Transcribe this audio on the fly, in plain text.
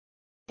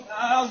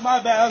That was my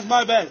bad. That was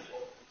my bad.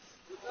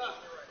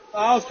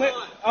 I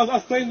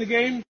was playing the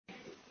game,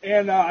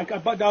 and I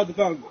butt dialed the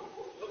phone.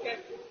 Okay.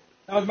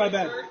 That was my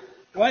bad.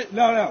 What?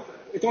 No.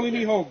 It's only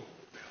me home.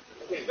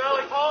 Okay.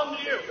 Valley, call him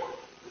to you.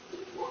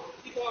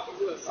 Keep walking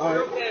to us. All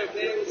right.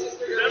 Okay. Let's just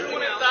figure out.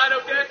 Everyone inside,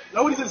 okay?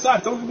 Nobody's inside.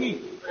 It's only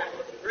me.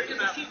 Bring him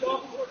out. Just keep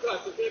walking towards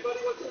us, okay, buddy?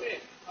 What's your name?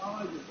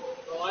 Elijah.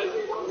 Elijah,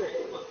 okay.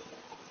 Come on.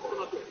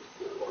 Come up here.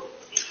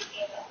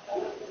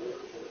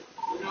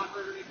 You're not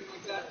hurt or anything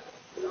like that?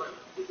 All right.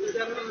 You're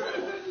definitely going to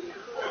bend in there.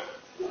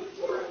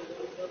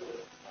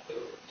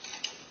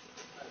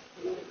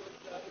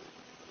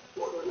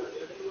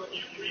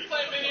 You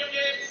play video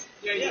games?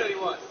 Yeah, he said he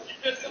was. You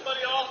pissed somebody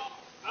off?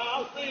 I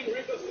was playing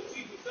Rainbow Six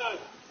Siege inside.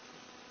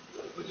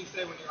 What'd you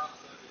say when you're on the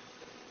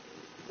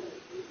phone?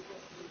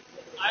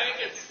 I didn't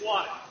get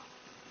swatted.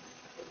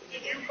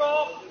 Did you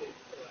call?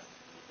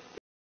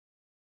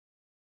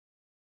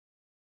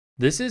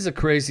 This is a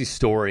crazy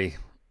story.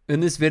 In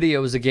this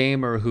video is a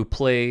gamer who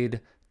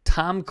played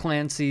Tom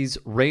Clancy's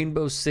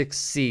Rainbow Six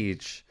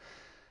Siege.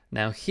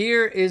 Now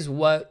here is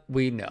what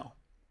we know,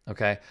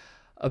 okay?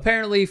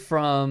 Apparently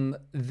from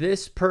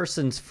this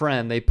person's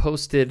friend, they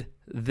posted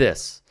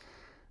this.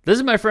 This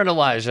is my friend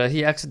Elijah.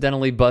 He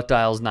accidentally butt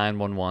dials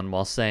 911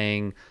 while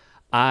saying,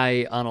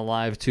 I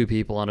unalived 2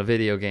 people on a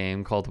video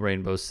game called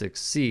Rainbow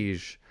Six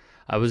Siege.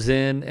 I was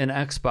in an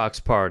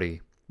Xbox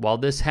party. While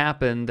this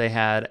happened, they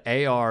had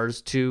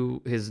ARs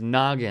to his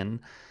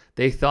noggin.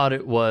 They thought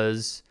it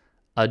was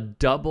a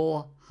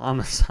double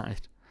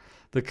homicide.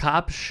 The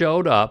cops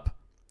showed up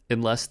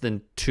in less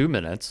than 2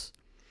 minutes.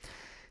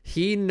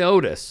 He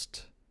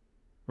noticed,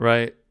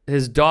 right,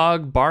 his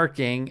dog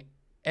barking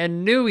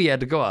and knew he had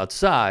to go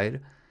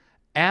outside.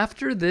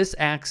 After this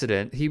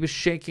accident, he was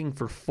shaking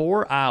for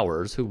 4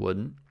 hours, who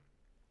wouldn't,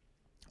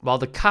 while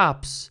the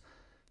cops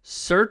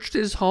searched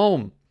his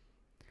home.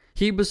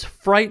 He was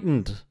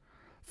frightened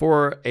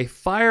for a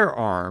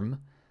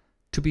firearm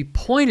to be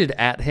pointed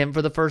at him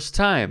for the first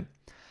time.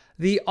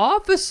 The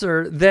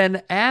officer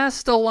then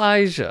asked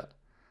Elijah,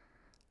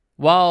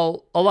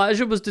 while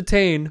Elijah was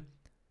detained,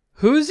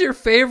 who's your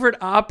favorite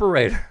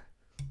operator?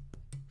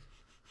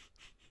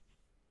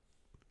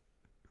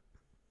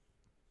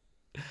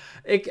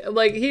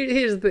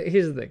 Here's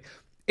the thing.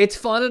 It's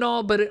fun and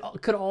all, but it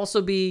could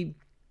also be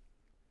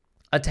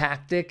a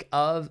tactic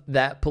of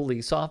that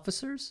police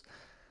officers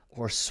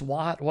or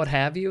SWAT, what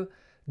have you,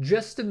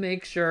 just to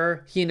make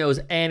sure he knows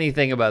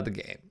anything about the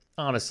game.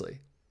 Honestly,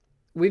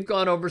 we've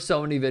gone over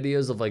so many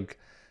videos of like,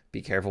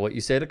 be careful what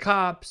you say to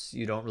cops.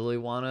 You don't really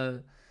want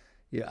to,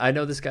 I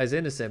know this guy's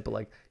innocent, but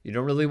like, you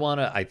don't really want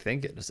to, I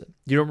think innocent.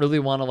 You don't really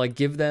want to like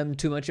give them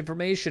too much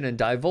information and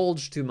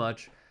divulge too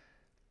much.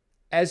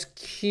 As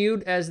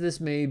cute as this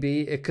may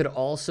be, it could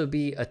also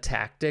be a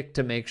tactic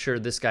to make sure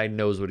this guy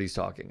knows what he's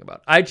talking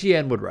about.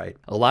 IGN would write,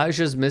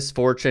 Elijah's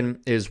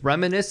misfortune is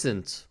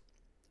reminiscent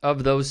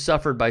of those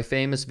suffered by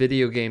famous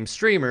video game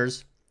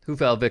streamers who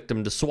fell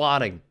victim to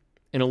swatting,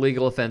 an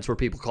illegal offense where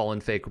people call in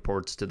fake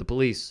reports to the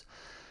police.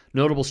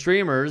 Notable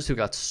streamers who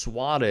got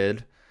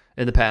swatted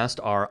in the past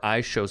are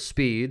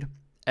iShowSpeed,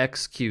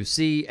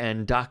 XQC,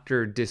 and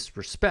Dr.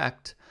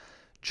 Disrespect,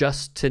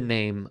 just to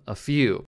name a few.